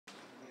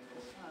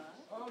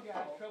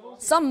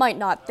Some might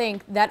not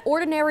think that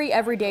ordinary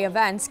everyday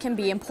events can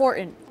be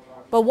important,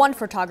 but one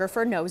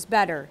photographer knows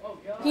better.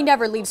 He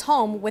never leaves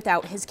home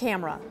without his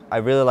camera. I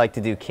really like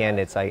to do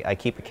candids. I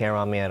keep a camera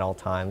on me at all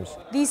times.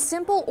 These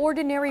simple,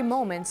 ordinary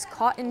moments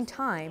caught in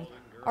time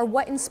are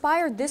what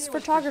inspired this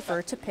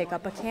photographer to pick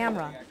up a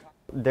camera.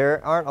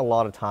 There aren't a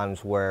lot of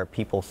times where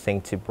people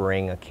think to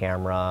bring a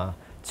camera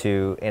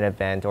to an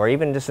event or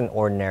even just an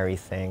ordinary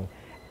thing.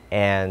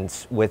 And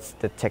with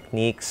the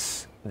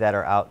techniques that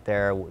are out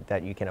there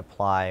that you can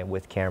apply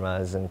with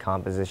cameras and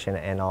composition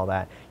and all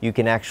that, you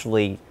can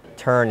actually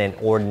turn an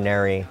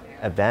ordinary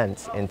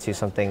event into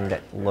something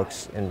that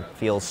looks and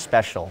feels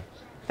special,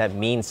 that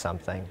means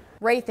something.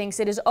 Ray thinks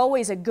it is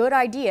always a good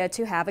idea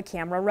to have a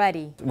camera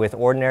ready. With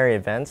ordinary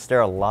events, there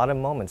are a lot of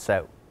moments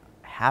that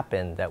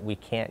happen that we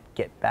can't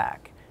get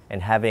back.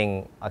 And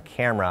having a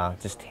camera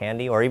just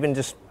handy, or even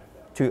just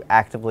to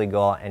actively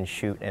go out and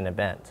shoot an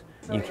event,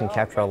 you can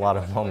capture a lot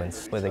of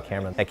moments with a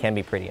camera that can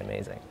be pretty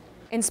amazing.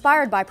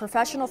 Inspired by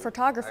professional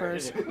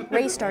photographers,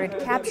 Ray started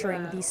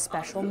capturing these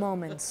special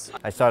moments.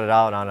 I started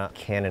out on a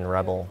Canon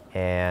Rebel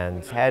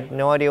and had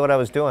no idea what I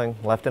was doing,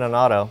 left it on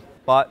auto,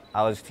 but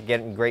I was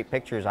getting great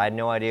pictures. I had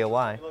no idea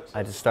why.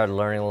 I just started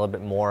learning a little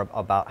bit more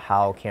about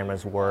how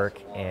cameras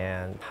work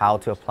and how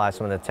to apply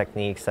some of the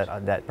techniques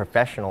that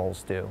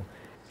professionals do.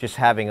 Just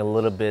having a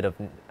little bit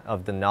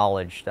of the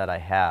knowledge that I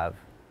have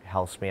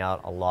helps me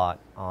out a lot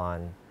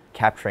on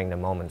capturing the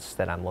moments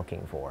that I'm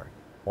looking for,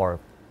 or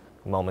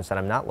moments that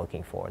I'm not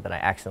looking for, that I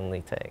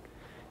accidentally take.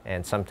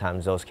 And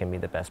sometimes those can be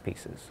the best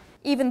pieces.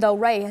 Even though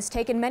Ray has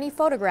taken many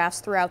photographs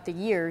throughout the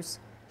years,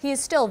 he is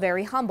still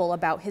very humble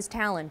about his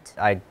talent.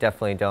 I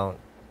definitely don't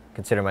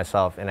consider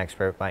myself an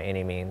expert by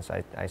any means.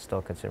 I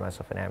still consider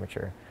myself an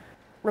amateur.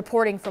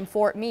 Reporting from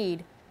Fort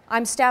Meade,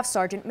 I'm Staff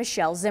Sergeant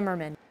Michele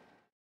Zimmerman.